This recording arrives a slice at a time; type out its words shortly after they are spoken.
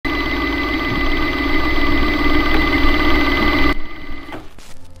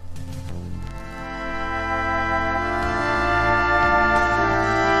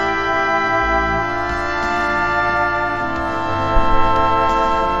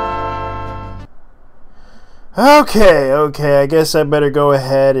Okay, I guess I better go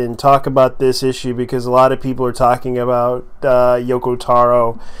ahead and talk about this issue because a lot of people are talking about Yoko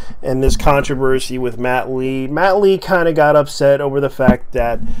Taro and this controversy with Matt Lee. Matt Lee kind of got upset over the fact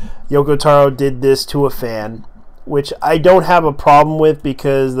that Yoko Taro did this to a fan, which I don't have a problem with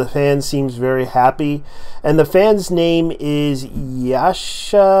because the fan seems very happy. And the fan's name is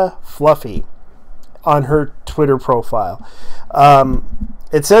Yasha Fluffy on her Twitter profile.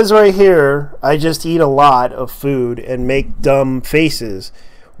 It says right here, I just eat a lot of food and make dumb faces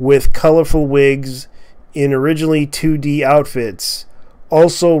with colorful wigs in originally 2D outfits.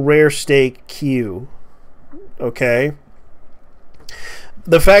 Also rare steak Q. Okay.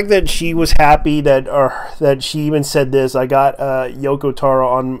 The fact that she was happy that she even said this, I got Yoko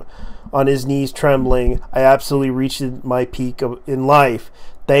Taro on his knees trembling. I absolutely reached my peak in life.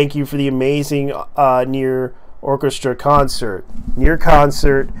 Thank you for the amazing NieR orchestra concert. NieR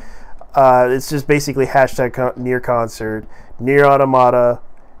concert, it's just basically hashtag NieR concert, NieR Automata,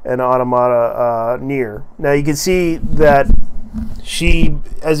 and Automata NieR. Now you can see that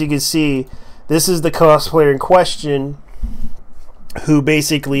as you can see, this is the cosplayer in question who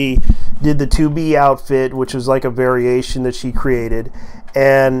basically did the 2B outfit, which was like a variation that she created.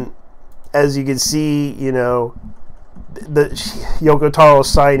 And as you can see, you know, Yoko Taro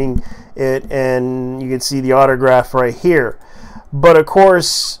signing it, and you can see the autograph right here. But of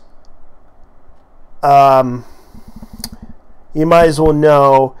course, you might as well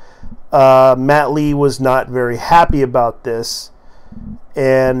know Matt Lee was not very happy about this,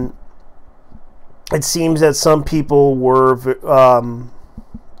 and it seems that some people were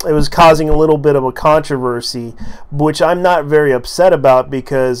it was causing a little bit of a controversy, which I'm not very upset about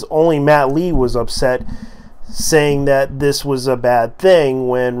because only Matt Lee was upset, saying that this was a bad thing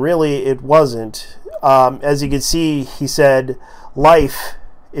when really it wasn't. As you can see, he said, life,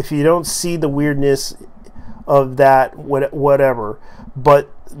 if you don't see the weirdness of that, whatever, but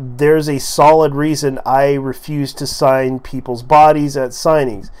there's a solid reason I refuse to sign people's bodies at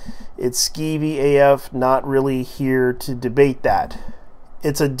signings. It's skeevy AF, not really here to debate that.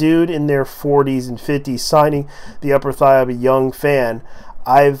 It's a dude in their 40s and 50s signing the upper thigh of a young fan.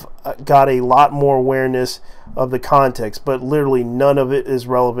 I've got a lot more awareness of the context, but literally none of it is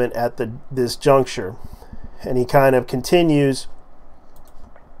relevant at this juncture. And he kind of continues.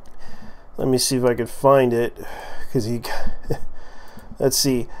 Let me see if I can find it, because he let's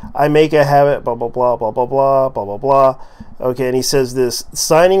see, I make a habit, blah blah blah blah blah blah blah blah blah. Okay, and he says this: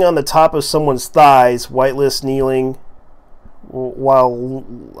 signing on the top of someone's thighs, whitelist kneeling while,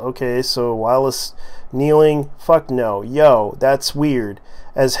 okay, so whilst kneeling, fuck no. Yo, that's weird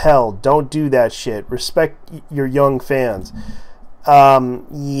as hell. Don't do that shit. Respect your young fans.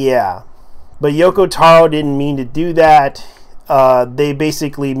 Yeah, but Yoko Taro didn't mean to do that. They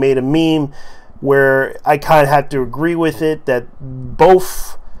basically made a meme where I kind of had to agree with it, that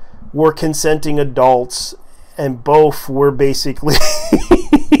both were consenting adults and both were basically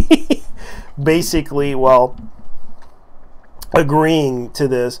well, agreeing to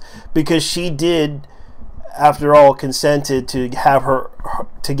this, because she did, after all, consented to have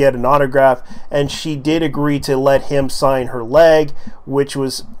to get an autograph, and she did agree to let him sign her leg, which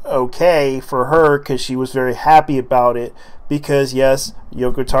was okay for her because she was very happy about it, because yes,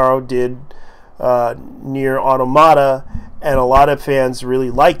 Yoko Taro did NieR Automata, and a lot of fans really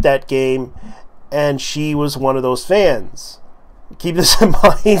liked that game, and she was one of those fans. Keep this in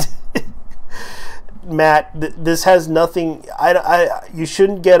mind. Matt, this has nothing, you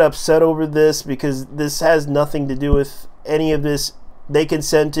shouldn't get upset over this, because this has nothing to do with any of this. They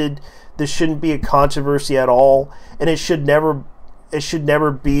consented. This shouldn't be a controversy at all, and it should never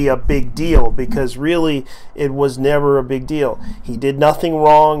be a big deal, because really it was never a big deal. He did nothing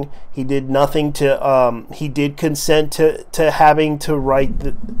wrong. He did nothing to he did consent to having to write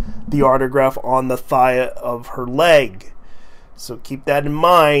the autograph on the thigh of her leg. So keep that in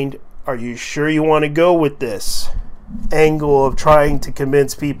mind. Are you sure you want to go with this angle of trying to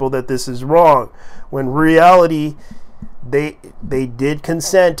convince people that this is wrong, when in reality they did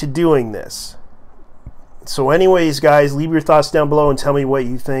consent to doing this? So anyways, guys, leave your thoughts down below and tell me what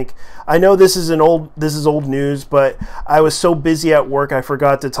you think. I know this is old news, but I was so busy at work I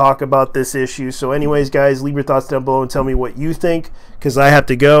forgot to talk about this issue. So anyways, guys, leave your thoughts down below and tell me what you think, because I have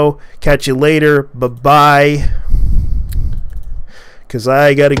to go. Catch you later. Bye-bye. Because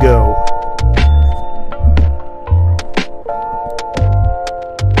I gotta go.